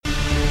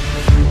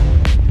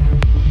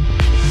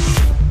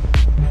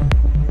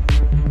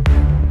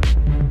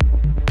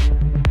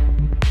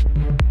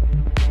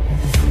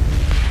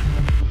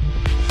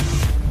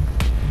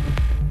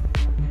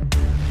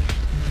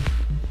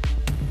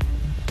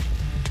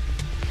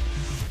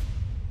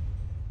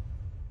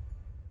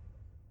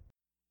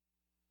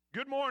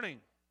morning.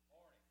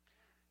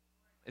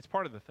 It's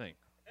part of the thing.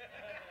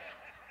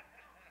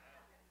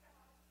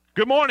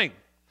 Good morning.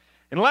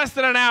 In less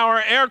than an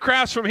hour,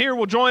 aircrafts from here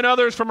will join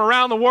others from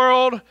around the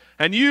world,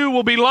 and you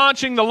will be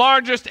launching the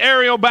largest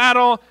aerial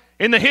battle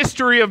in the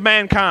history of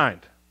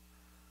mankind.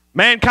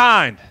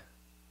 Mankind.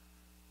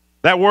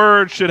 That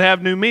word should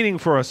have new meaning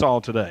for us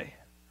all today.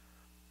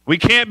 We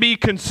can't be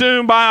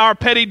consumed by our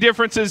petty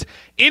differences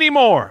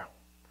anymore.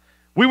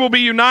 We will be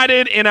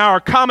united in our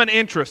common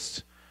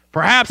interests.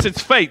 Perhaps it's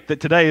fate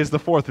that today is the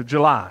 4th of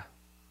July.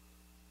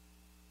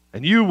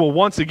 And you will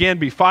once again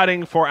be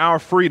fighting for our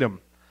freedom.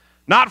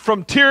 Not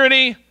from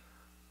tyranny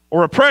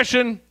or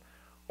oppression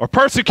or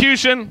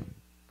persecution,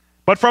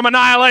 but from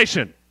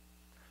annihilation.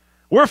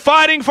 We're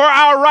fighting for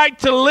our right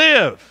to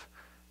live,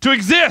 to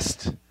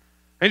exist.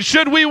 And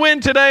should we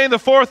win today, the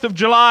 4th of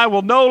July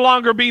will no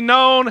longer be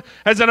known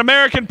as an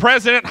American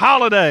president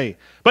holiday.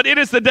 But it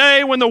is the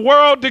day when the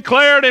world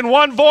declared in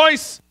one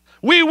voice,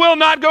 we will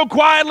not go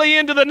quietly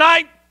into the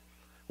night.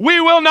 We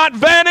will not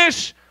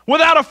vanish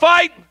without a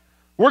fight.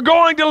 We're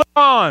going to live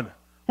on.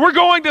 We're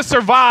going to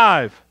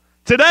survive.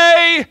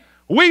 Today,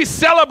 we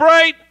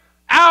celebrate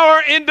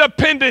our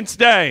Independence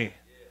Day.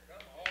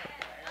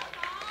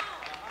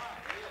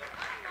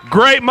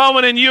 Great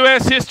moment in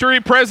U.S. history.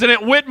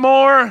 President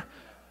Whitmore,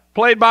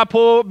 played by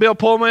Bill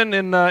Pullman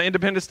in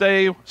Independence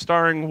Day,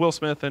 starring Will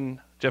Smith and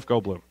Jeff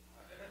Goldblum.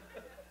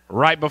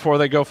 Right before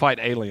they go fight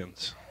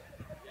aliens.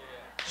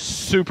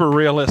 Super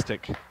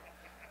realistic.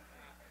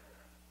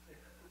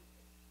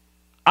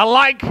 I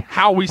like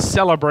how we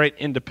celebrate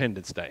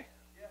Independence Day.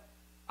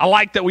 I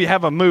like that we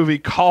have a movie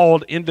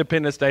called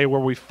Independence Day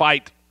where we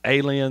fight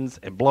aliens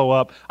and blow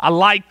up. I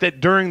like that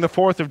during the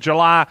 4th of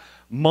July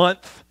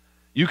month,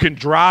 you can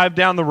drive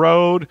down the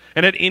road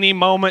and at any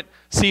moment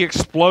see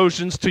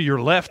explosions to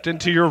your left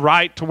and to your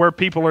right to where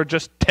people are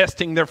just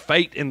testing their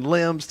fate in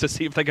limbs to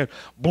see if they can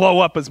blow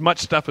up as much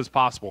stuff as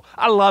possible.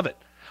 I love it.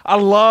 I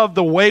love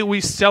the way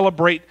we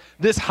celebrate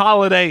this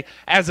holiday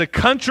as a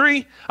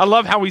country. I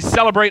love how we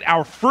celebrate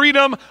our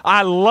freedom.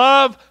 I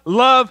love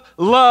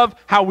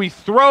how we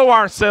throw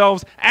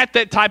ourselves at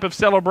that type of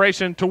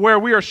celebration to where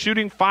we are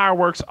shooting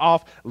fireworks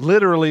off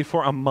literally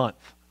for a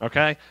month,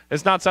 okay?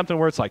 It's not something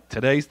where it's like,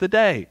 today's the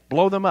day,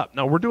 blow them up.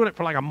 No, we're doing it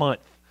for like a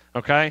month,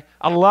 okay?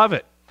 I love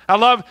it.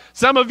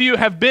 Some of you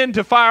have been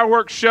to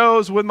fireworks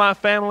shows with my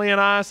family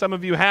and I. Some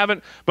of you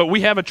haven't, but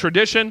we have a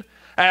tradition.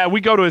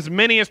 We go to as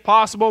many as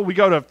possible. We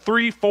go to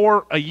 3,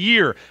 4 a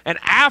year. And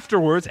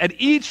afterwards, at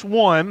each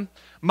one,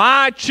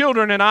 my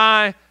children and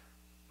I,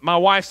 my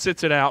wife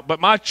sits it out, but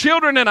my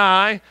children and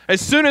I,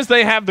 as soon as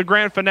they have the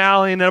grand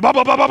finale and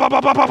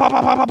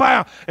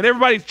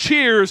everybody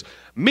cheers,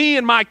 me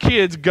and my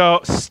kids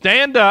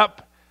stand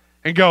up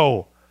and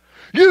go,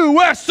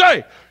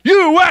 USA,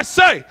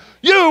 USA,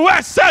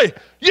 USA,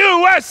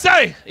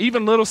 USA.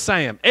 Even little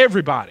Sam,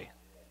 everybody.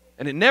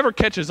 And it never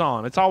catches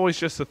on. It's always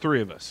just the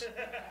three of us.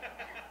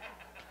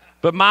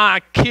 But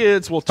my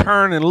kids will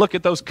turn and look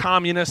at those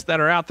communists that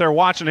are out there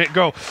watching it and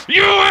go,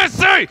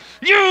 USA,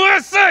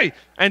 USA,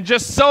 and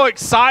just so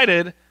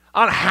excited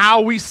on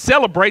how we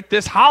celebrate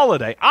this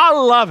holiday. I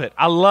love it.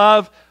 I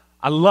love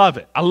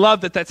it. I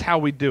love that that's how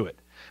we do it.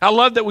 I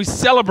love that we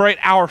celebrate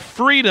our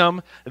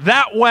freedom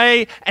that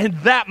way and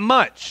that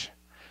much.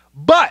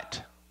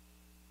 But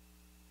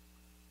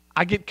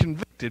I get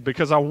convicted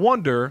because I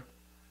wonder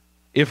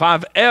if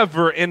I've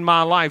ever in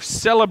my life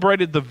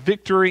celebrated the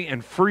victory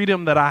and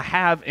freedom that I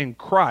have in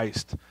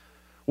Christ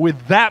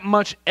with that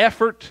much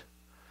effort,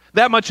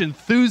 that much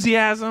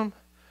enthusiasm,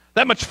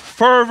 that much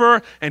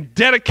fervor and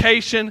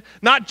dedication,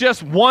 not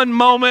just one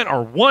moment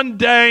or one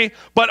day,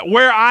 but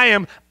where I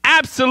am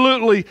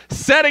absolutely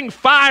setting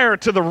fire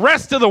to the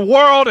rest of the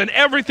world and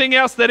everything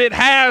else that it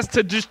has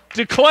to just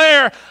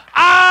declare,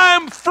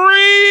 I'm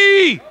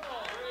free.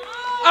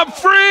 I'm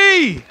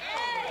free.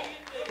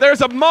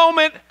 There's a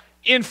moment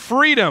in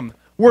freedom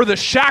where the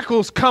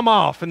shackles come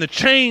off and the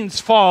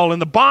chains fall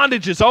and the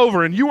bondage is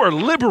over and you are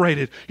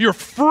liberated. You're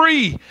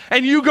free.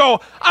 And you go,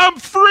 I'm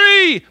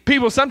free.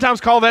 People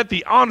sometimes call that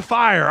the on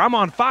fire. I'm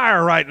on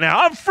fire right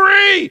now. I'm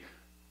free.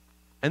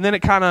 And then it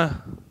kind of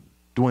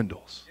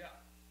dwindles.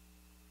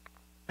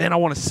 Man, I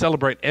want to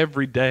celebrate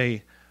every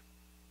day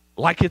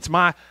like it's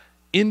my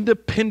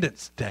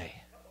Independence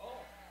Day.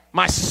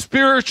 My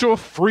spiritual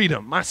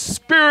freedom. My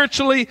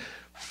spiritually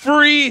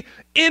free,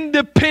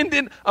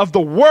 independent of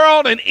the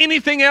world and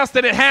anything else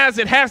that it has.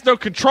 It has no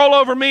control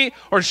over me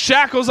or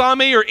shackles on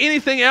me or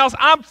anything else.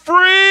 I'm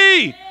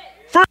free.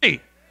 Free.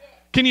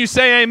 Can you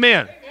say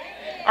amen?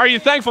 Are you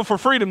thankful for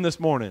freedom this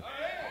morning?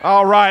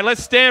 All right,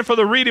 let's stand for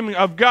the reading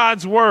of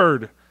God's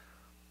word.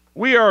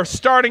 We are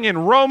starting in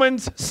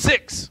Romans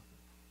 6.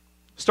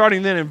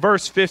 Starting then in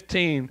verse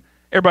 15.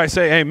 Everybody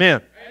say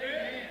amen.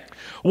 Amen.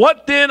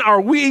 What then are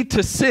we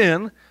to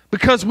sin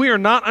because we are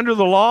not under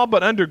the law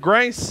but under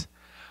grace?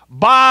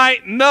 By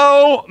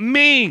no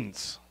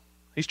means.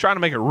 He's trying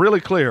to make it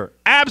really clear.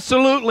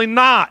 Absolutely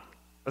not.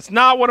 That's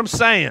not what I'm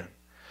saying.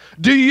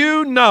 Do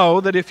you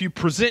know that if you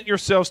present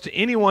yourselves to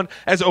anyone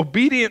as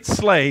obedient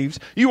slaves,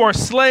 you are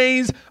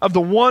slaves of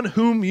the one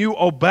whom you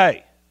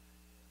obey,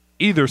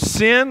 either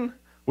sin,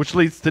 which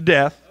leads to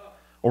death,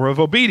 or of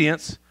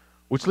obedience,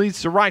 which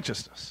leads to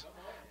righteousness.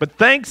 But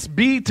thanks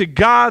be to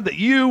God that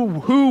you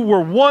who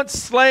were once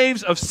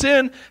slaves of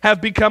sin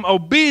have become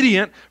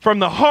obedient from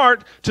the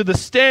heart to the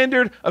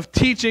standard of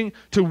teaching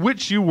to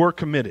which you were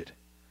committed.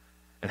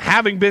 And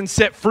having been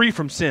set free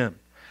from sin,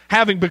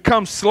 having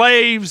become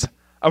slaves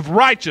of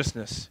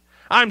righteousness.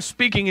 I'm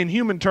speaking in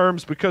human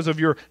terms because of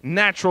your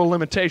natural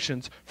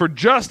limitations. For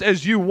just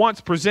as you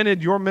once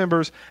presented your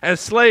members as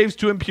slaves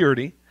to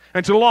impurity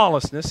and to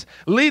lawlessness,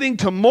 leading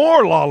to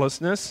more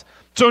lawlessness,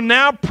 so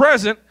now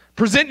present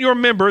your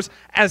members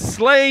as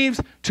slaves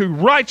to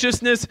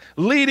righteousness,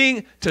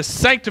 leading to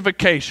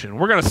sanctification.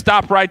 We're going to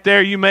stop right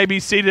there. You may be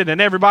seated, and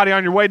everybody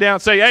on your way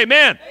down say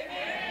amen.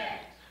 Amen.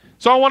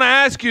 So I want to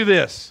ask you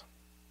this.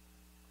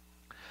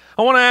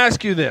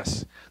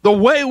 The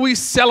way we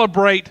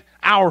celebrate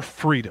our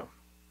freedom,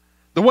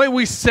 the way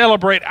we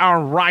celebrate our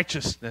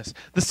righteousness,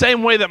 the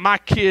same way that my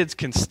kids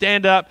can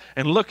stand up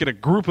and look at a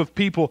group of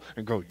people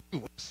and go,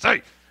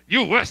 USA,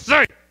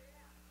 USA,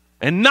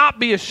 and not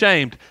be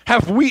ashamed.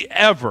 Have we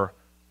ever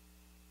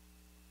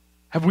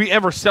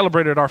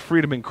celebrated our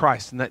freedom in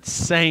Christ in that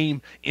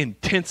same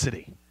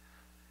intensity?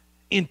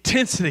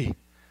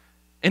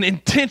 An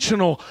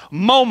intentional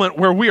moment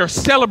where we are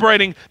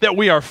celebrating that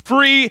we are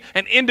free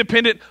and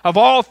independent of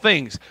all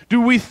things.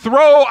 Do we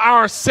throw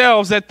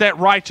ourselves at that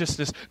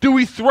righteousness? Do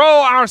we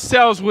throw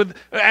ourselves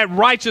at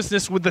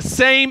righteousness with the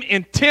same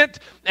intent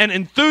and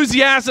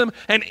enthusiasm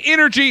and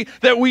energy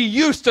that we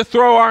used to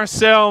throw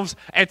ourselves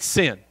at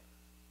sin?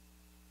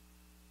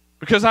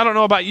 Because I don't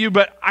know about you,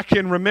 but I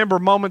can remember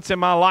moments in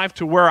my life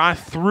to where I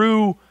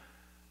threw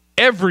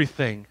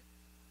everything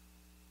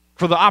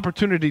for the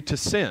opportunity to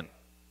sin.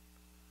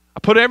 I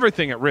put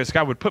everything at risk.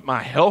 I would put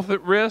my health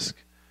at risk,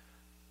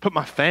 put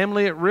my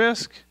family at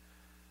risk,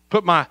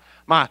 put my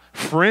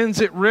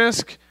friends at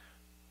risk.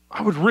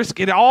 I would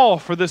risk it all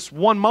for this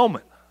one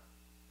moment.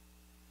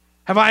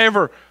 Have I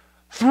ever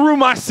threw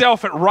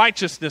myself at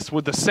righteousness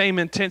with the same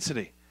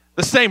intensity,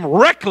 the same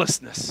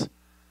recklessness,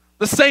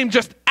 the same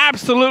just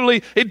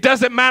absolutely, it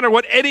doesn't matter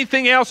what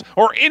anything else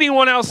or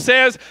anyone else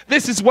says.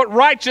 This is what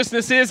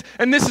righteousness is,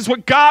 and this is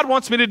what God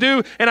wants me to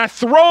do, and I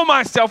throw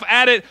myself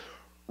at it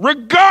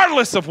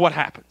regardless of what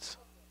happens.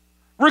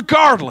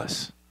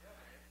 Regardless.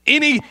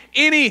 Any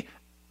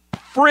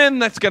friend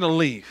that's going to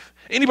leave,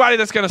 anybody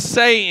that's going to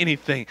say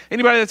anything,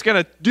 anybody that's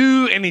going to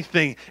do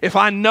anything, if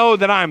I know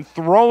that I'm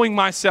throwing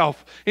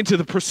myself into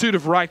the pursuit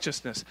of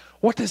righteousness,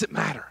 what does it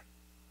matter?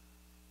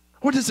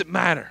 What does it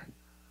matter?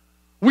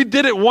 We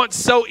did it once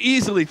so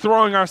easily,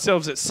 throwing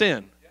ourselves at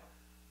sin.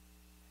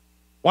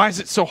 Why is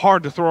it so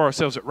hard to throw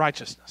ourselves at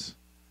righteousness?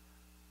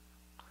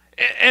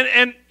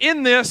 And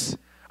in this,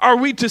 are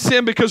we to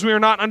sin because we are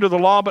not under the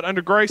law but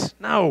under grace?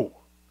 No.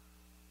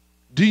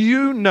 Do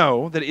you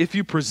know that if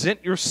you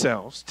present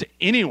yourselves to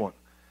anyone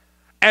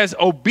as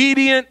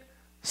obedient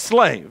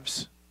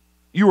slaves,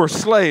 you are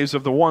slaves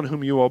of the one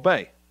whom you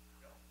obey?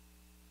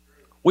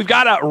 We've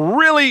got a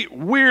really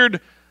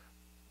weird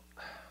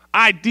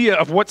idea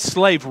of what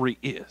slavery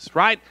is,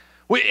 right?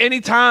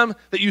 Anytime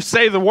that you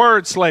say the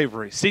word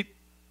slavery, see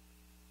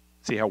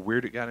how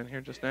weird it got in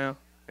here just now?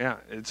 Yeah,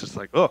 it's just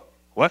like, oh,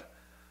 what?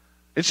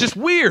 It's just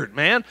weird,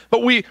 man.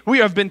 But we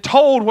have been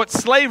told what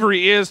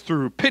slavery is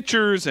through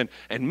pictures and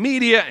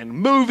media and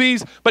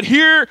movies. But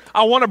here,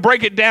 I want to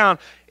break it down.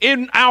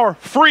 In our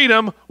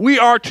freedom, we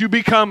are to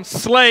become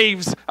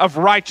slaves of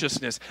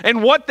righteousness.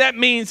 And what that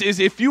means is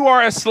if you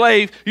are a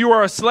slave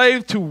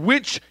to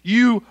which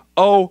you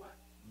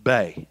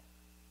obey.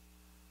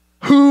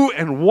 Who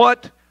and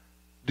what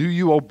do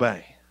you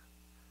obey?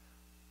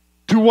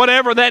 To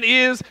whatever that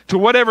is, to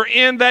whatever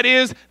end that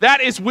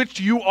is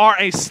which you are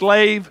a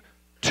slave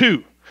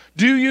to.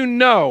 Do you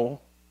know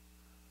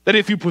that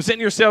if you present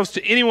yourselves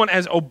to anyone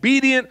as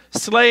obedient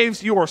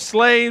slaves, you are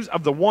slaves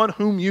of the one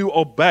whom you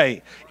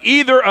obey,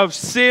 either of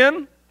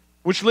sin,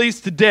 which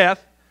leads to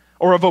death,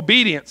 or of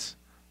obedience,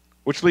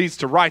 which leads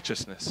to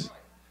righteousness?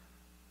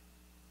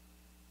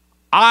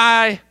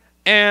 I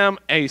am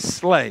a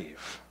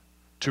slave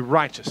to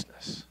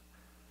righteousness.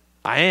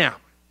 I am.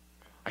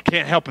 I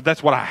can't help it.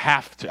 That's what I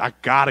have to. I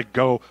got to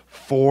go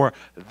for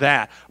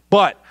that.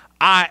 But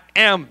I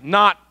am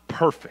not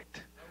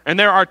perfect. And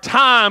there are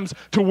times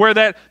to where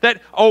that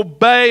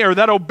obey or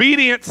that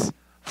obedience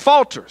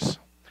falters.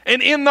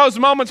 And in those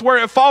moments where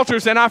it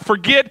falters and I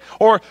forget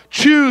or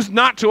choose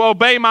not to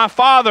obey my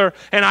Father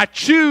and I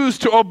choose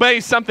to obey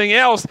something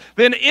else,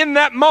 then in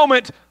that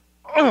moment,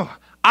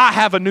 I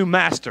have a new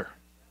master.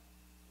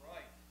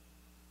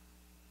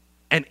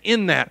 And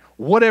in that,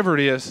 whatever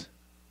it is,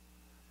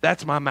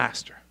 that's my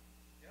master.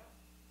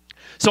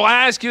 So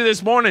I ask you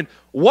this morning,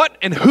 what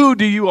and who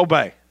do you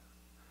obey?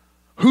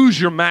 Who's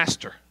your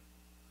master?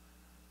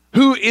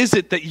 Who is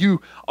it that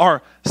you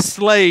are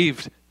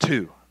slaved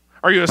to?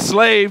 Are you a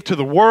slave to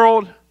the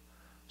world,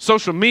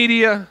 social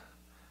media,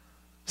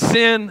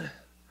 sin,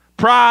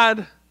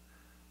 pride,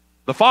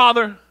 the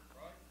Father?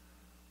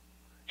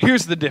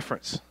 Here's the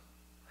difference.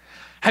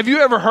 Have you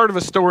ever heard of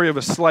a story of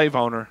a slave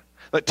owner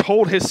that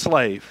told his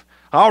slave,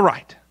 all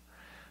right,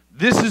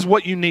 this is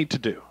what you need to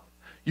do.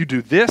 You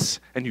do this,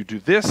 and you do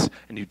this,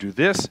 and you do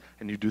this,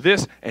 and you do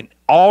this, and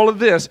all of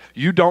this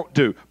you don't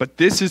do. But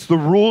this is the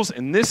rules,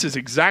 and this is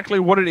exactly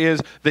what it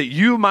is that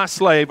you, my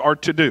slave, are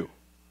to do.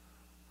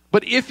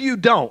 But if you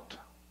don't,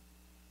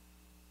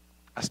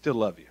 I still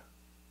love you.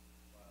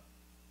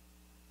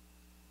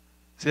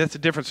 See, that's the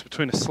difference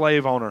between a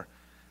slave owner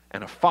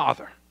and a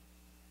father.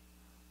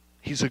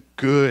 He's a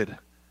good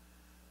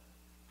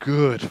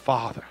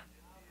father.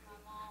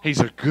 He's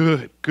a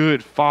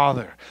good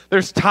father.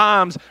 There's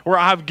times where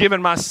I've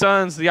given my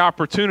sons the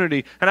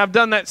opportunity, and I've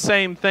done that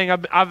same thing.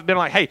 I've been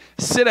like, hey,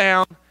 sit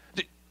down.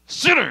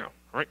 Sit down.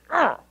 Right?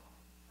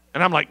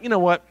 And I'm like, you know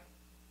what?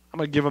 I'm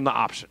going to give them the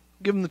option.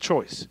 Give them the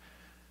choice.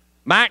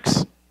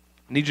 Max,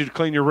 I need you to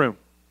clean your room.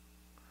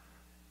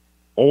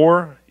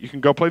 Or you can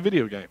go play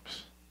video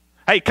games.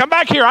 Hey, come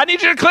back here. I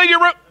need you to clean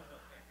your room.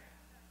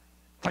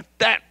 It's like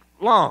that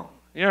long.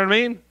 You know what I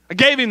mean? I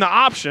gave him the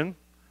option.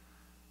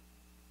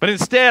 But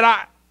instead,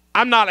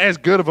 I'm not as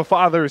good of a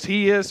father as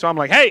he is. So I'm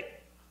like, hey,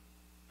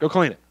 go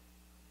clean it.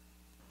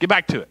 Get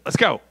back to it. Let's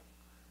go.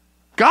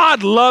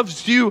 God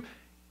loves you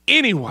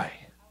anyway.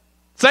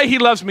 Say he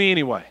loves me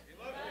anyway.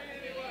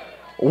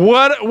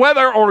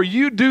 Whether or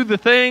you do the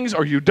things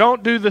or you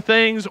don't do the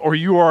things, or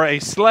you are a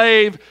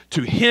slave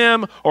to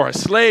him, or a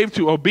slave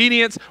to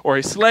obedience, or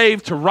a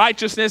slave to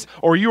righteousness,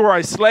 or you are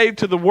a slave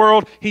to the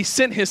world, he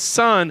sent his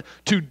son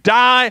to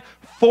die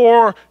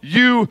for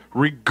you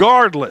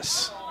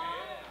regardless.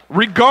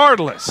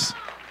 Regardless.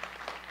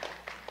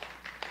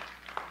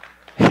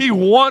 He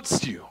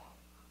wants you.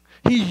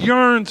 He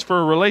yearns for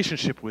a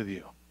relationship with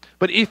you.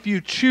 But if you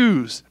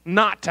choose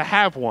not to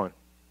have one,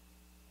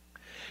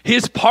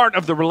 his part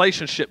of the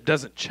relationship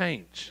doesn't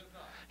change.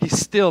 He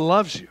still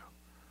loves you.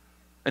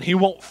 And he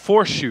won't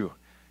force you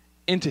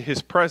into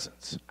his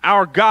presence.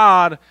 Our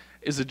God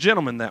is a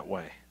gentleman that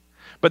way.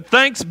 But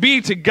thanks be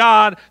to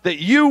God that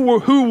you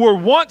who were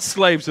once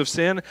slaves of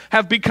sin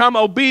have become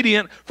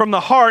obedient from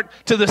the heart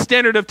to the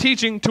standard of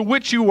teaching to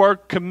which you were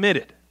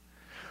committed.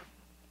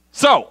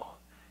 So,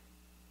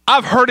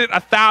 I've heard it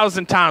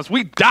 1,000 times.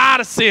 We died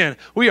to sin.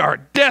 We are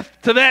death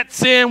to that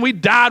sin. We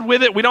died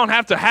with it. We don't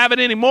have to have it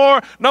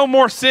anymore. No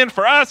more sin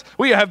for us.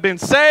 We have been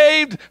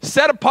saved,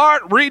 set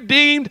apart,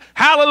 redeemed.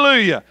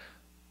 Hallelujah.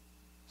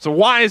 So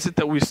why is it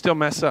that we still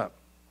mess up?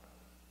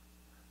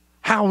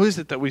 How is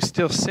it that we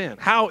still sin?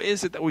 How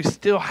is it that we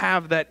still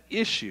have that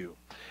issue?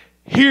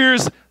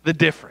 Here's the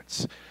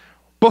difference.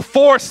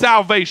 Before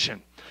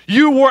salvation,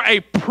 you were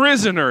a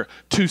prisoner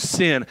to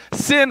sin.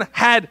 Sin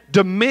had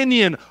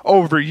dominion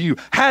over you,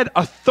 had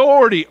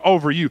authority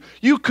over you.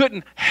 You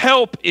couldn't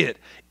help it.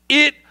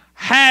 It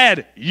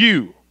had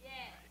you.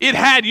 It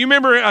had you.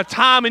 Remember a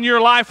time in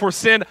your life where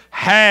sin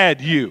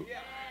had you.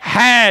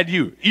 Had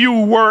you.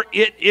 You were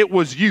it. It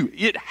was you.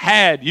 It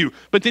had you.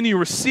 But then you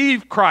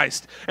received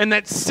Christ, and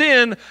that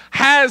sin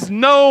has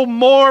no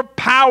more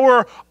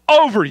power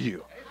over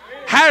you.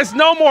 Has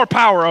no more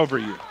power over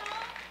you.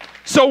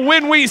 So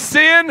when we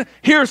sin,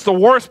 here's the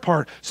worst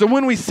part. So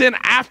when we sin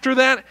after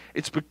that,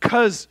 it's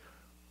because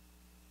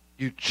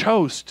you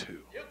chose to.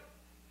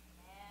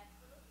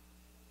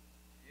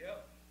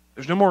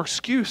 There's no more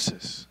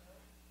excuses.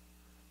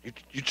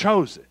 You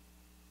chose it.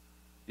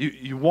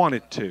 You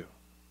wanted to.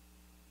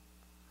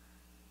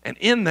 And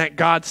in that,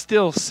 God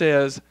still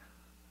says,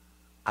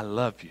 I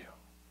love you.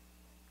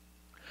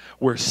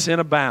 Where sin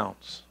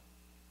abounds,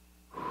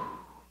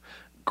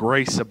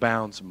 grace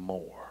abounds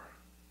more.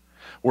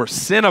 Where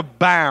sin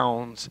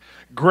abounds,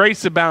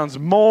 grace abounds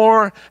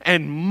more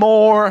and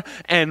more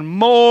and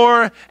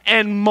more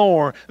and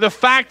more. The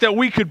fact that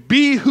we could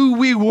be who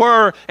we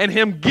were and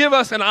him give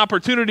us an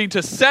opportunity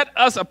to set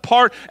us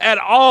apart at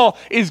all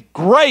is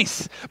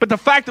grace. But the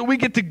fact that we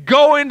get to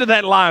go into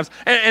that lives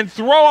and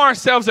throw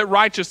ourselves at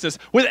righteousness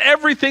with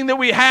everything that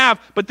we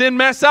have, but then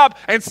mess up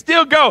and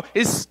still go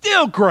is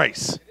still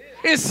grace.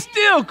 It's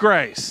still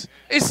grace.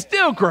 It's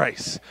still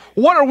grace.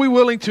 What are we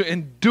willing to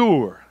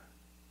endure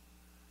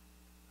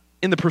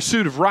in the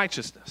pursuit of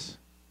righteousness?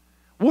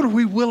 What are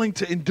we willing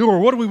to endure?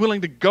 What are we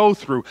willing to go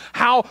through?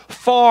 How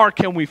far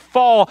can we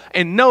fall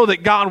and know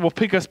that God will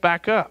pick us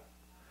back up?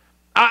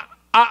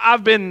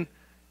 I've been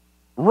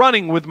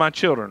running with my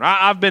children.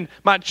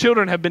 My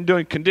children have been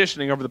doing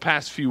conditioning over the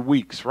past few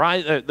weeks,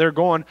 right?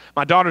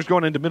 My daughter's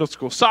going into middle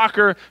school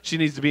soccer. She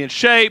needs to be in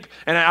shape.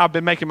 And I've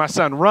been making my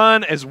son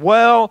run as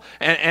well.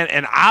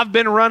 And I've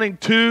been running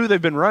too. They've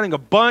been running a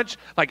bunch,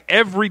 like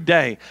every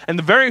day. And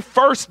the very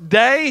first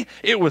day,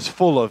 it was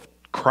full of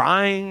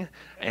crying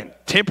and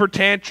temper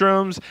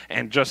tantrums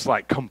and just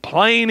like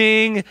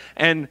complaining.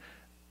 And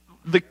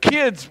the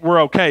kids were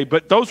okay,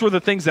 but those were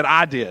the things that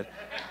I did.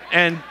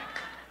 And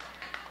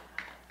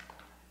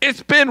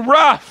it's been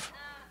rough.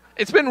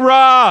 It's been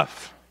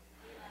rough.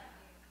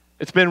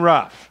 It's been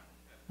rough.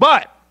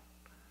 But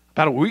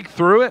about a week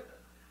through it,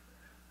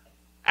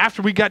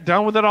 after we got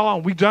done with it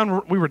all, we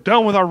were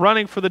done with our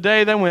running for the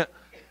day, then went,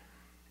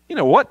 you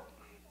know what?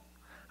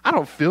 I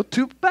don't feel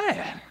too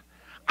bad.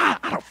 I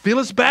don't feel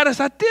as bad as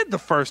I did the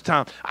first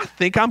time. I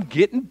think I'm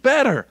getting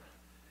better.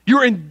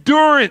 Your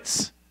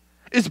endurance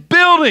It's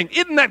building.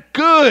 Isn't that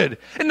good?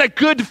 Isn't that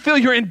good to feel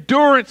your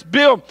endurance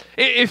build?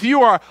 If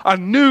you are a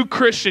new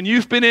Christian,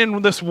 you've been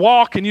in this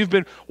walk and you've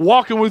been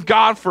walking with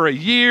God for a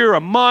year,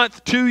 a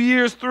month, 2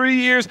 years, 3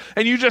 years,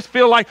 and you just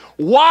feel like,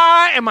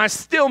 why am I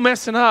still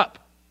messing up?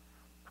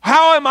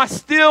 How am I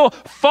still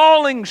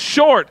falling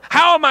short?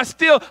 How am I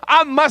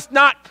must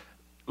not,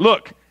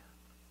 look,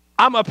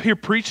 I'm up here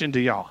preaching to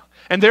y'all.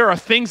 And there are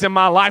things in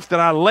my life that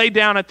I lay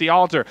down at the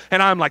altar,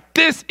 and I'm like,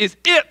 this is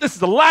it. This is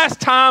the last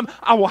time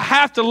I will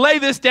have to lay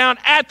this down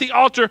at the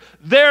altar.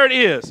 There it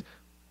is.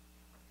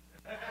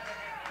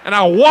 And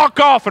I walk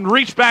off and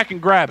reach back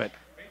and grab it.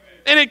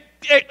 And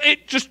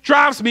it just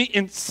drives me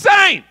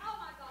insane.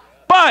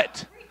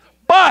 But,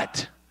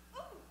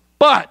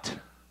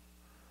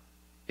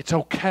 it's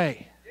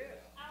okay.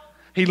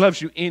 He loves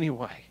you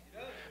anyway.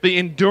 The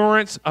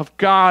endurance of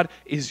God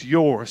is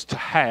yours to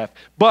have.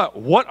 But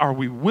what are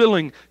we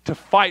willing to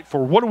fight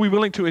for? What are we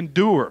willing to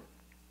endure?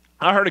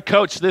 I heard a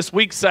coach this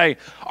week say,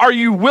 are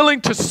you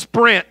willing to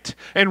sprint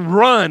and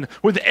run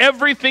with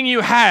everything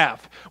you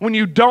have when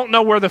you don't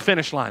know where the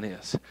finish line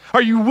is?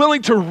 Are you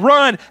willing to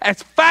run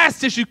as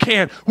fast as you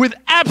can with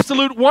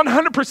absolute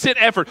 100%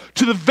 effort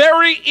to the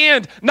very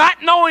end,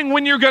 not knowing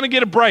when you're going to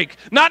get a break,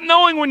 not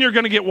knowing when you're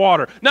going to get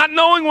water, not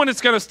knowing when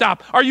it's going to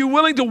stop? Are you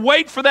willing to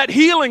wait for that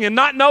healing and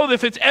not know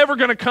if it's ever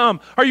going to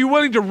come? Are you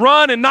willing to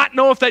run and not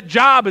know if that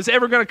job is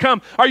ever going to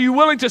come? Are you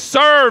willing to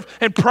serve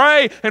and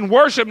pray and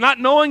worship, not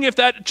knowing if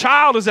that child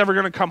is ever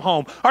going to come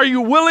home? Are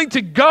you willing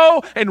to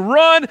go and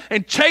run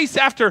and chase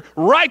after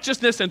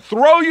righteousness and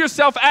throw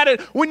yourself at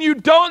it when you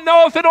don't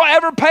know if it'll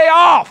ever pay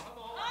off?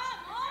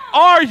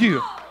 Are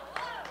you?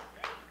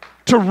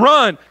 To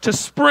run, to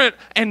sprint,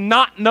 and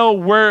not know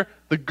where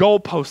the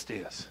goalpost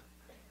is.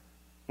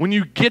 When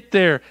you get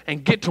there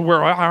and get to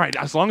where, all right,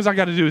 as long as I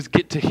got to do is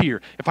get to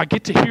here. If I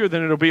get to here,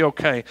 then it'll be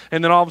okay.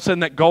 And then all of a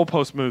sudden that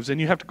goalpost moves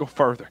and you have to go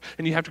further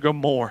and you have to go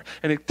more.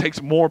 And it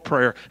takes more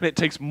prayer and it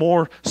takes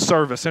more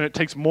service and it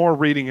takes more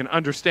reading and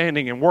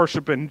understanding and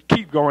worship and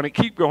keep going and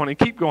keep going and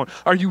keep going.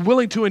 Are you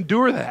willing to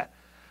endure that?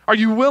 Are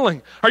you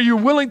willing? Are you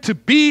willing to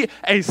be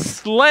a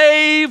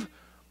slave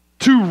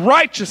to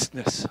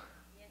righteousness?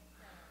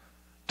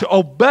 To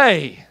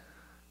obey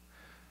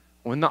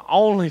when the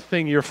only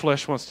thing your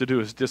flesh wants to do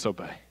is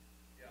disobey.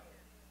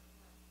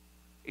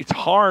 It's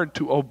hard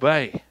to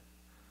obey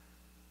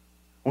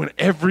when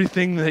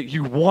everything that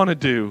you want to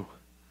do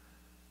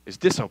is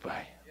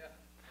disobey.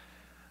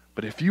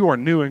 But if you are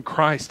new in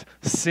Christ,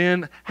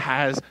 sin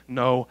has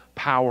no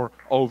power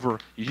over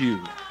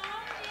you.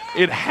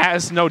 It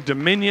has no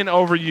dominion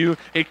over you.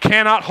 It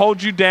cannot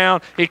hold you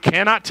down. It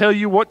cannot tell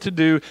you what to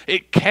do.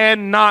 It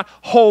cannot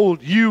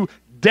hold you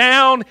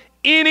down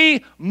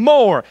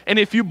anymore. And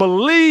if you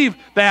believe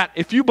that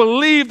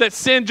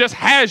sin just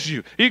has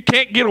you, you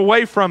can't get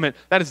away from it,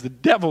 that is the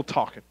devil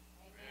talking.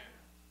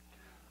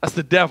 That's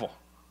the devil.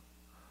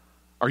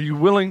 Are you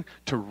willing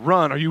to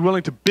run? Are you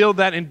willing to build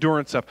that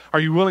endurance up? Are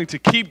you willing to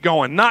keep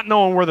going, not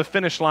knowing where the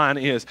finish line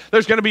is?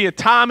 There's going to be a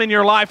time in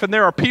your life, and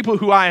there are people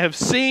who I have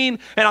seen,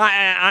 and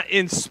I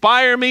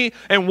inspire me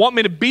and want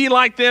me to be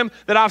like them,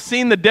 that I've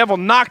seen the devil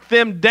knock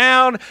them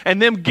down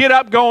and them get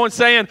up going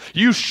saying,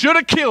 you should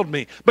have killed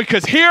me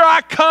because here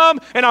I come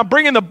and I'm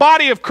bringing the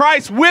body of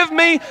Christ with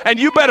me, and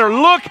you better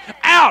look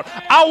out.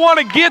 I want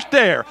to get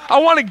there. I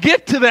want to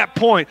get to that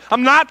point.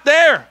 I'm not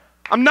there.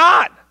 I'm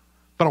not,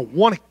 but I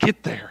want to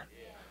get there.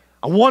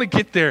 I want to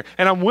get there,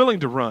 and I'm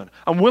willing to run.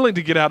 I'm willing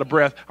to get out of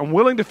breath. I'm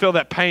willing to feel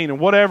that pain, and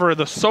whatever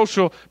the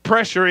social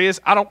pressure is,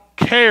 I don't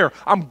care.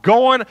 I'm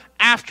going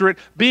after it,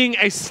 being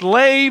a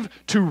slave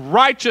to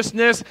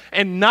righteousness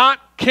and not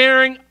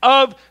caring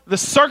of the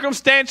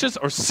circumstances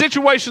or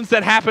situations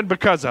that happen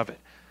because of it.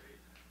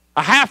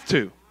 I have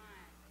to.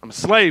 I'm a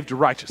slave to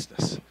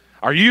righteousness.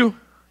 Are you?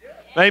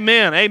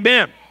 Amen.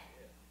 Amen.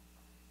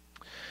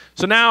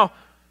 So now,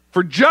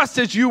 for just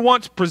as you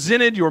once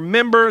presented your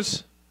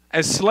members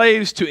as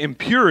slaves to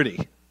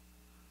impurity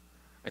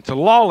and to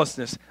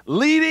lawlessness,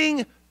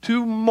 leading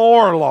to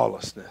more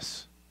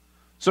lawlessness,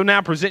 so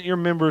now present your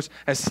members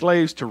as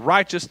slaves to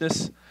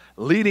righteousness,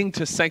 leading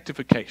to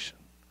sanctification.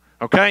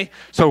 Okay?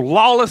 So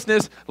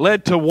lawlessness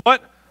led to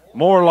what?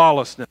 More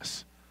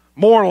lawlessness.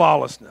 More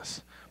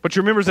lawlessness. But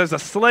your members as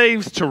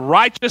slaves to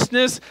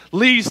righteousness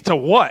leads to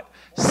what?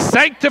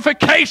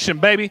 Sanctification,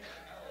 baby.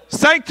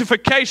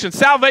 Sanctification.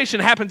 Salvation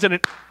happens in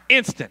an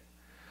instant.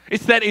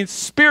 It's that in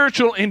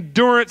spiritual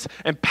endurance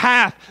and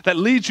path that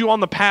leads you on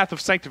the path of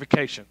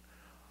sanctification.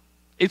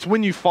 It's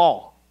when you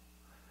fall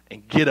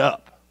and get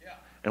up. Yeah.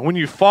 And when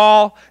you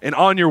fall and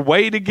on your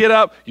way to get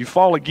up, you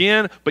fall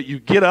again, but you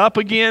get up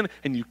again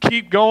and you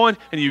keep going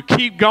and you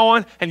keep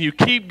going and you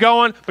keep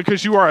going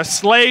because you are a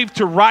slave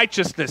to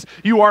righteousness.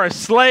 You are a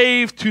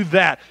slave to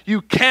that.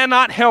 You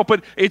cannot help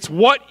it. It's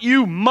what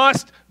you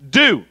must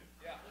do.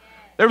 Yeah.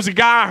 There was a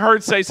guy I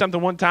heard say something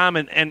one time,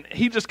 and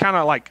he just kind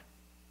of like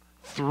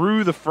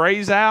threw the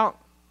phrase out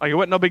like it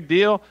wasn't no big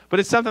deal, but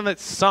it's something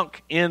that's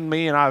sunk in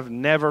me and I've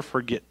never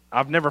forgot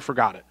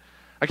it.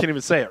 I can't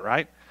even say it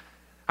right.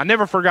 I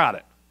never forgot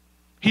it.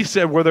 He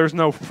said, where there's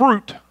no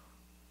fruit,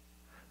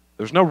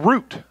 there's no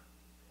root.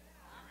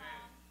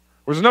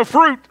 There's no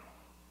fruit.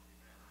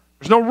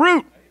 There's no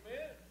root.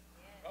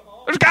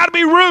 There's got to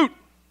be root.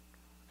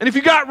 And if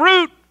you got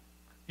root,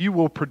 you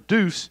will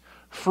produce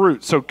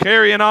fruit. So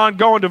carrying on,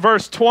 going to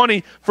verse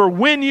 20, for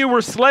when you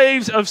were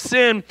slaves of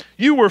sin,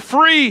 you were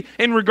free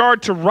in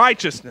regard to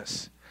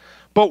righteousness.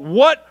 But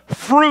what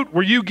fruit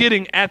were you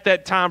getting at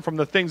that time from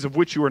the things of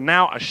which you are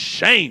now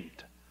ashamed?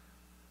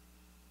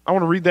 I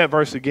want to read that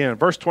verse again.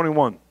 Verse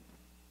 21.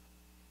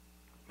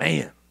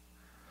 Man.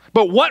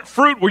 But what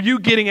fruit were you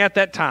getting at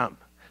that time?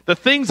 The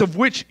things of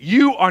which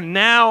you are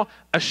now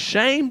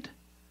ashamed?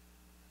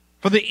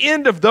 For the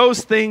end of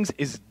those things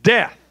is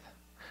death.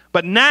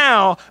 But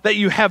now that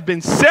you have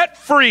been set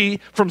free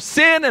from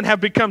sin and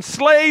have become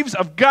slaves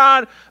of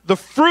God, the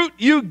fruit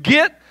you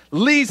get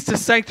leads to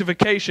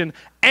sanctification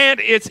and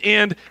its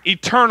end,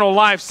 eternal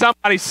life.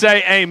 Somebody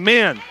say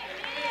amen.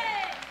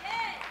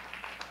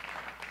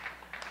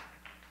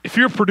 If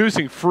you're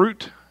producing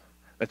fruit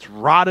that's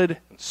rotted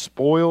and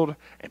spoiled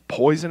and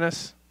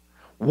poisonous,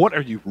 what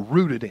are you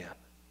rooted in?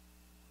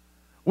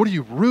 What are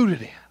you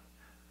rooted in?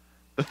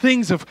 The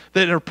things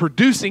that are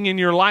producing in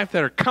your life,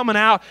 that are coming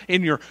out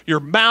in your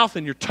mouth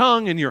and your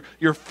tongue and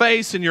your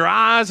face and your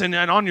eyes and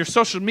on your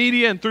social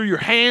media and through your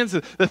hands,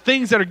 the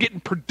things that are getting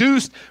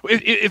produced.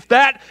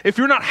 If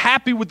you're not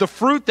happy with the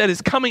fruit that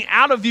is coming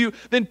out of you,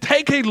 then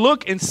take a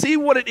look and see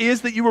what it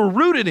is that you were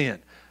rooted in.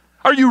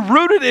 Are you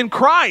rooted in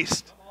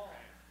Christ?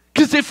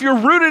 Because if you're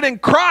rooted in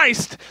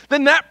Christ,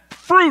 then that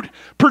fruit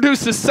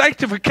produces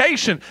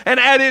sanctification, and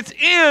at its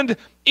end,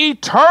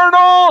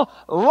 eternal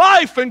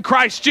life in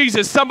Christ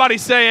Jesus. Somebody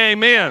say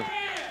amen.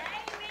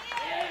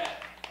 Amen.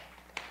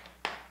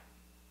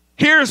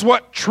 Here's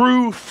what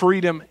true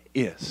freedom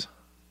is.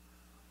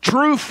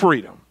 True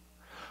freedom.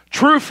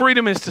 True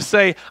freedom is to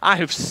say, I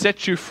have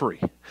set you free.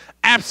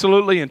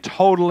 Absolutely and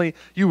totally,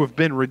 you have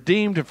been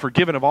redeemed and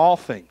forgiven of all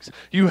things.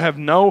 You have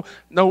no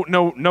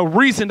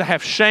reason to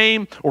have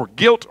shame or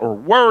guilt or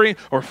worry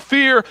or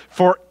fear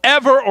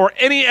forever or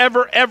any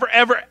ever.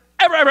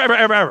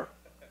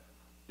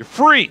 You're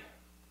free.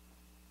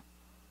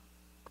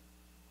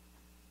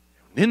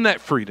 In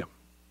that freedom,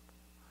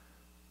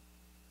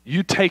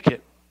 you take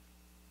it,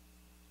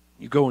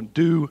 you go and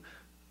do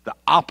the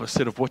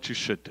opposite of what you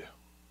should do.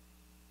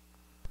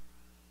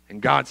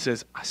 And God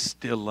says, I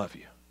still love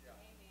you.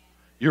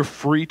 You're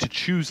free to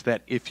choose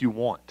that if you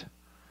want.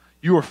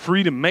 You are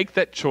free to make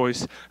that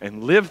choice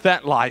and live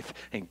that life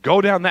and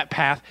go down that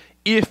path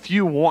if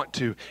you want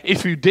to.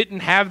 If you didn't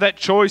have that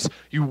choice,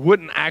 you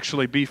wouldn't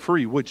actually be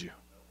free, would you?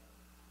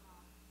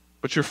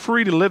 But you're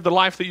free to live the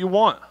life that you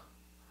want.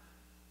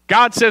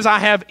 God says, I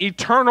have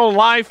eternal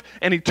life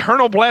and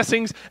eternal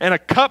blessings and a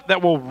cup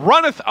that will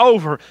runneth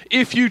over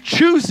if you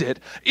choose it.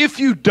 If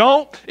you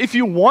don't, if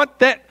you want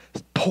that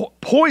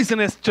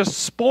poisonous, just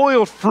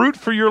spoiled fruit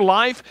for your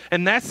life,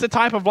 and that's the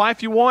type of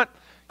life you want,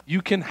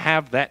 you can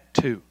have that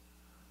too.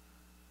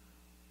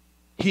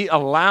 He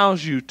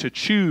allows you to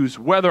choose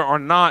whether or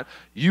not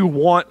you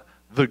want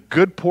the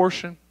good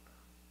portion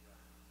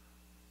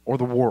or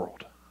the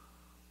world.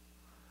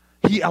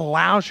 He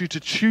allows you to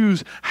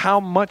choose how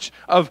much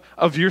of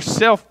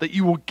yourself that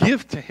you will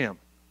give to him.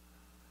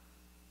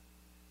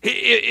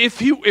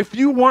 If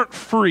you weren't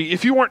free,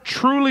 if you weren't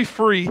truly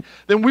free,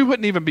 then we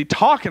wouldn't even be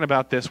talking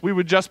about this. We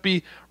would just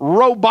be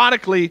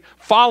robotically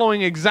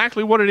following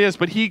exactly what it is.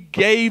 But he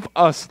gave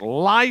us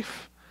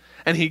life,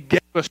 and he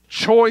gave us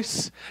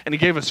choice, and he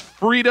gave us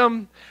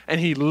freedom,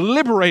 and he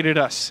liberated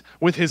us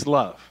with his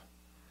love.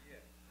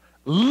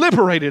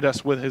 Liberated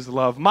us with his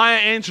love.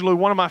 Maya Angelou,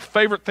 one of my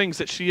favorite things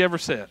that she ever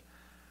said,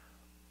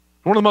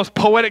 one of the most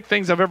poetic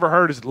things I've ever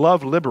heard is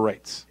love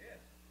liberates.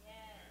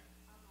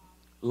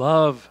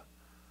 Love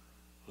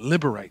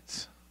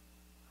liberates.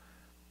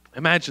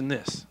 Imagine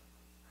this.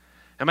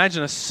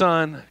 Imagine a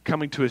son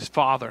coming to his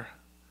father,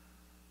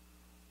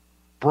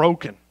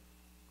 broken,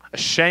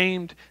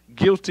 ashamed,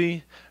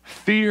 guilty,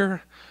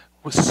 fear,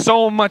 with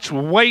so much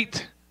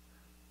weight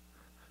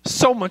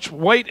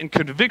and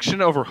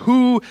conviction over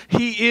who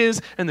he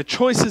is and the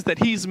choices that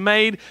he's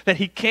made, that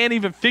he can't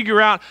even figure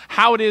out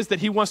how it is that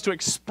he wants to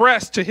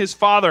express to his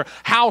father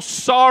how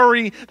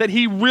sorry that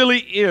he really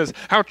is,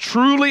 how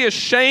truly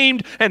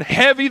ashamed and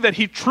heavy that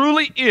he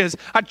truly is.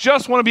 I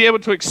just want to be able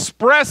to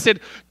express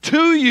it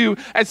to you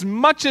as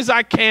much as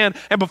I can.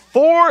 And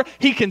before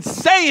he can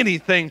say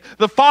anything,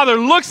 the father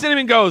looks at him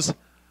and goes,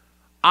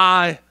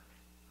 I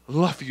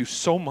love you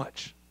so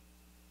much.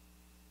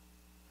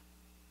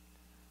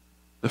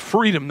 The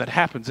freedom that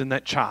happens in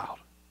that child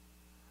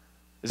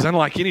is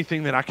unlike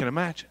anything that I can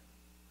imagine.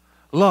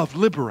 Love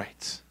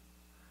liberates.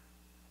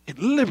 It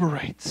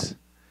liberates.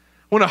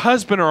 When a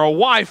husband or a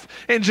wife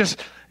and just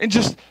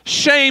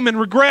shame and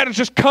regret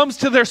just comes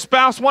to their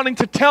spouse wanting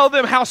to tell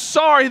them how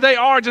sorry they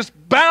are, just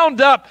bound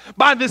up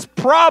by this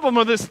problem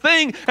or this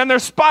thing, and their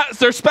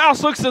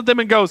spouse looks at them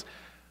and goes,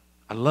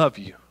 I love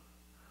you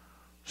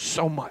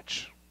so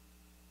much.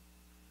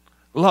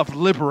 Love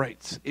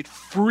liberates. It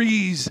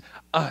frees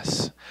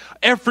us.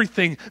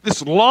 Everything,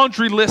 this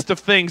laundry list of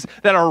things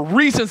that are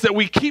reasons that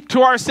we keep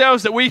to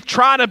ourselves, that we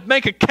try to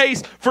make a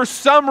case for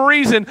some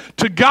reason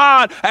to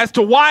God as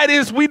to why it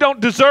is we don't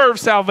deserve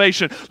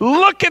salvation.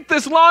 Look at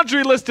this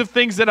laundry list of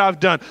things that I've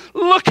done.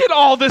 Look at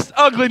all this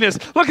ugliness.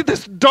 Look at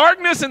this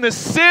darkness and this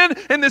sin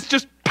and this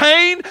just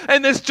pain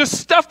and this just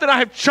stuff that I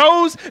have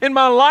chose in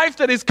my life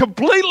that is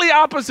completely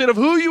opposite of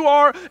who you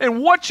are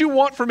and what you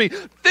want from me.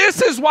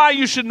 This is why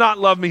you should not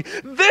love me.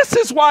 This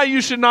is why you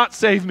should not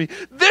save me.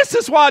 This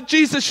is why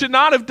Jesus should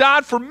not have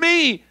died for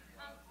me.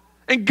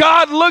 And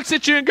God looks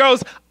at you and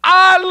goes,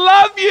 I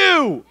love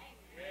you.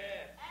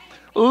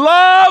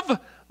 Love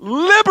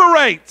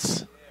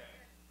liberates.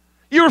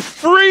 You're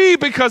free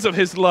because of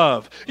his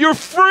love. You're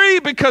free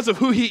because of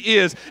who he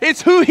is.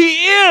 It's who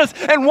he is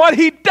and what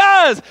he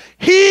does.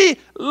 He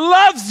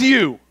loves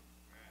you.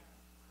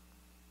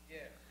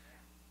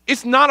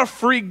 It's not a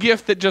free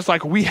gift that just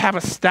like we have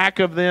a stack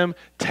of them,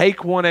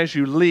 take one as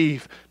you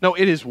leave. No,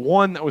 it is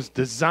one that was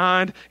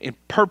designed in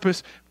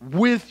purpose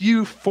with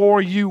you,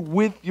 for you,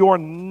 with your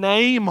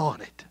name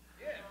on it.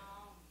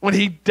 When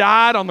he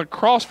died on the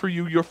cross for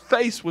you, your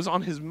face was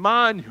on his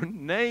mind. Your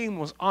name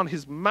was on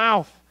his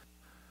mouth.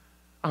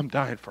 I'm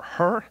dying for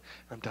her.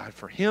 I'm dying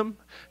for him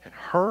and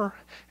her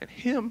and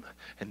him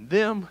and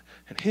them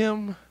and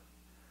him.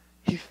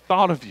 He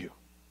thought of you.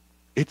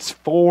 It's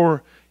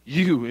for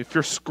you. If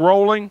you're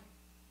scrolling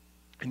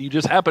and you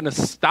just happen to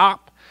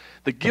stop,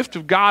 the gift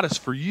of God is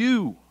for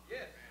you.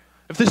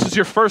 If this is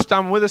your first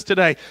time with us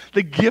today,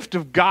 the gift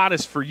of God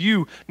is for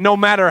you. No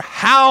matter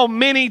how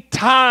many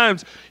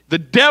times the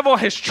devil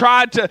has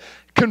tried to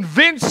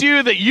convince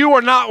you that you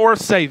are not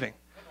worth saving,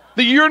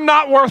 that you're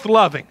not worth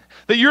loving,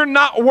 that you're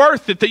not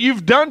worth it, that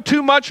you've done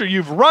too much or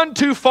you've run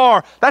too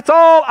far. That's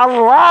all a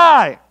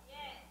lie.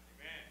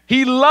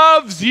 He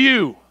loves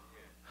you.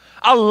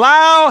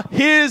 Allow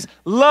his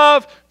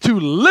love to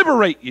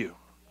liberate you,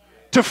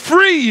 to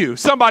free you.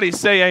 Somebody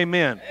say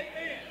amen.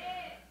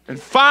 And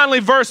finally,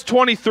 verse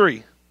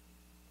 23.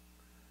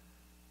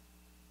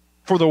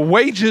 For the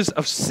wages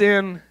of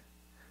sin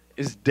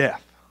is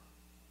death,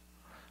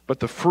 but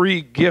the free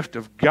gift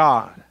of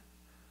God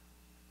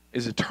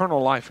is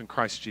eternal life in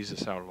Christ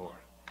Jesus our Lord.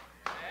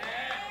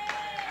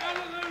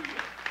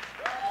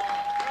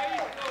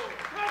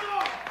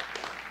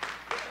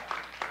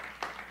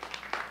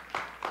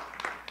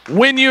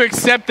 When you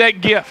accept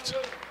that gift,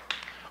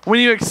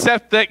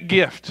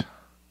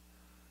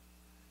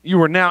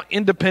 you are now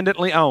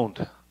independently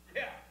owned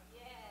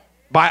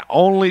by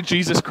only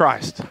Jesus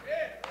Christ.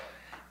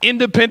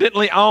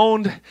 Independently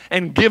owned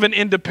and given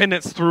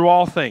independence through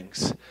all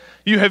things.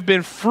 You have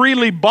been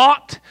freely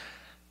bought.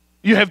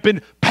 You have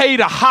been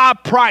paid a high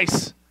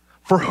price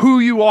for who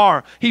you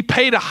are. He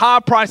paid a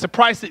high price, a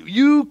price that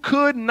you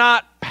could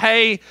not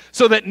pay,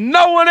 so that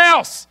no one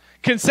else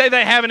can say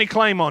they have any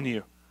claim on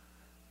you.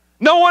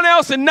 No one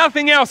else and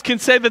nothing else can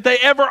say that they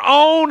ever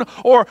own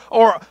or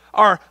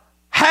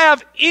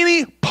have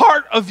any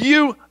part of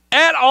you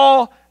at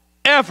all,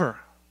 ever.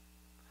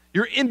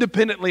 You're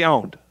independently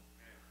owned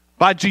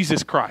by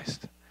Jesus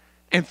Christ.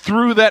 And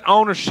through that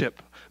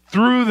ownership,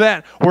 through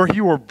that where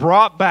you were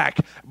bought back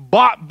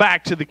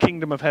to the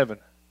kingdom of heaven,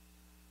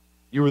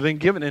 you were then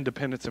given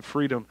independence and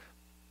freedom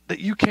that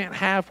you can't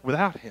have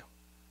without him.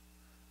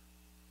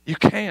 You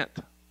can't.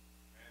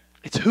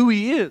 It's who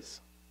he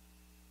is.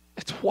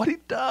 It's what he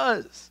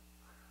does.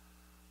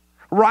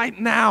 Right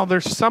now,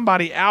 there's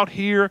somebody out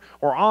here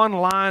or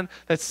online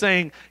that's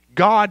saying,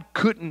 God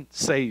couldn't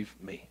save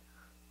me.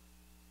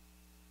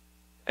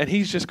 And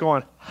he's just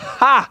going,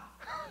 ha!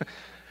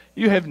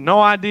 You have no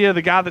idea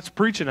the guy that's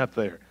preaching up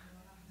there.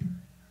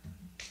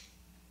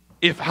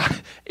 If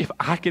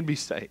I can be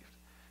saved,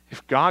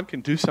 if God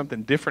can do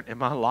something different in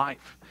my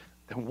life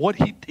than what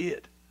he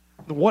did,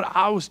 than what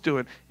I was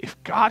doing,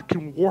 if God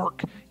can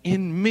work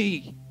in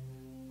me,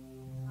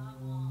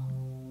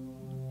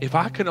 if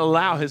I can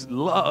allow his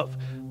love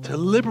to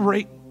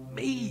liberate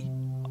me,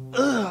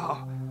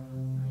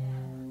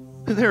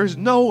 there is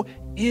no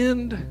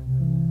end.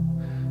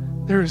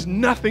 There is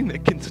nothing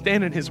that can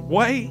stand in his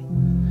way.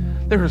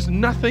 There is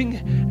nothing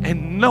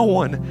and no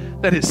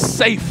one that is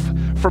safe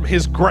from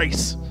his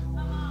grace.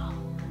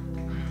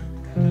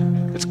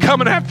 It's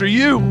coming after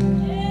you.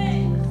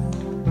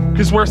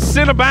 Because where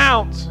sin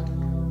abounds,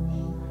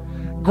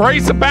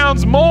 grace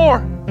abounds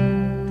more.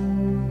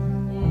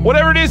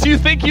 Whatever it is you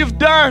think you've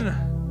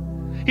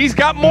done, he's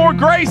got more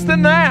grace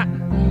than that.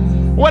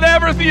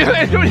 Whatever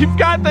you've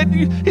got,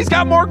 he's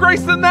got more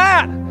grace than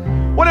that.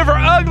 Whatever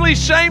ugly,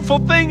 shameful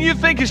thing you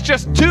think is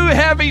just too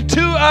heavy,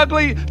 too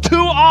ugly,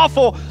 too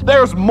awful,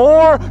 there's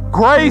more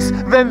grace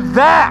than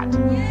that.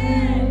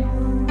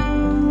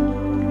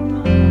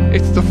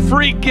 It's the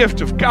free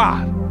gift of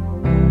God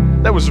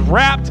that was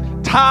wrapped,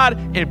 tied,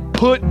 and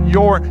put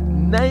your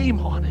name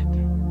on it.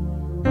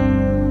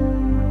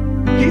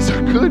 He's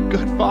a good,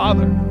 good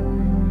Father.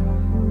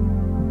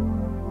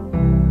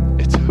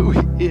 It's who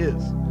he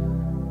is.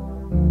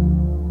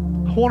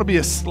 I want to be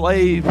a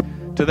slave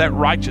to that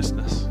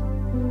righteousness.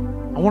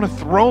 I want to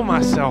throw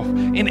myself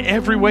in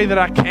every way that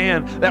I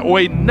can. That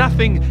way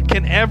nothing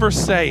can ever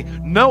say,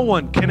 no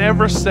one can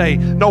ever say,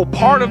 no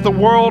part of the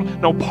world,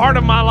 no part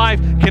of my life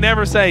can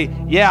ever say,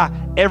 yeah,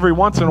 every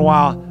once in a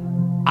while,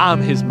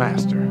 I'm his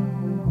master.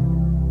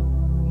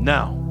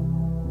 No.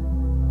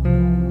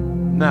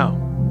 No.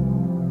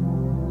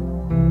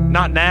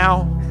 Not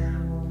now.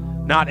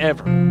 Not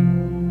ever.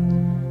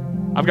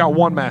 I've got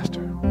one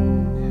master.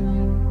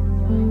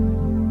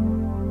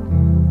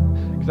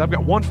 Because I've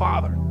got one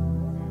Father.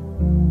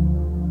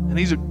 And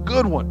he's a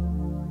good one.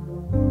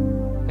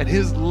 And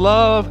his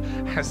love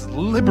has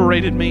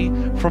liberated me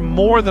from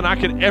more than I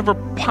could ever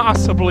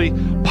possibly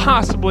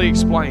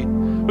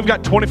explain. We've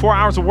got 24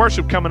 hours of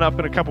worship coming up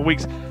in a couple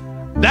weeks.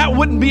 That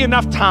wouldn't be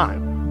enough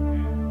time.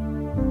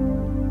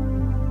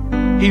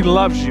 He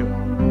loves you.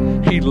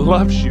 He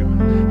loves you.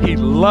 He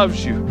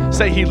loves you.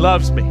 Say, he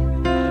loves me.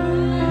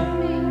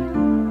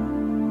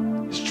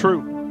 It's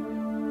true.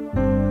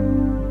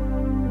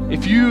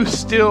 If you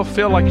still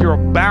feel like you're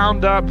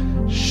bound up,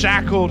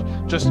 shackled,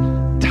 just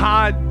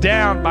tied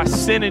down by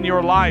sin in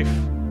your life,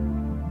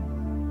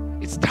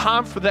 it's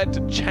time for that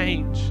to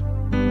change.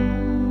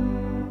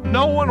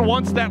 No one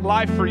wants that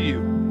life for you,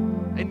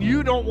 and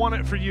you don't want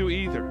it for you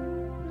either.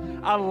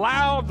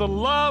 Allow the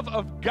love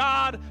of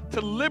God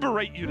to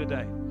liberate you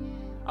today.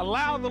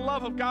 Allow the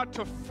love of God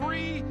to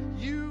free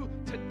you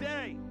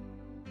today.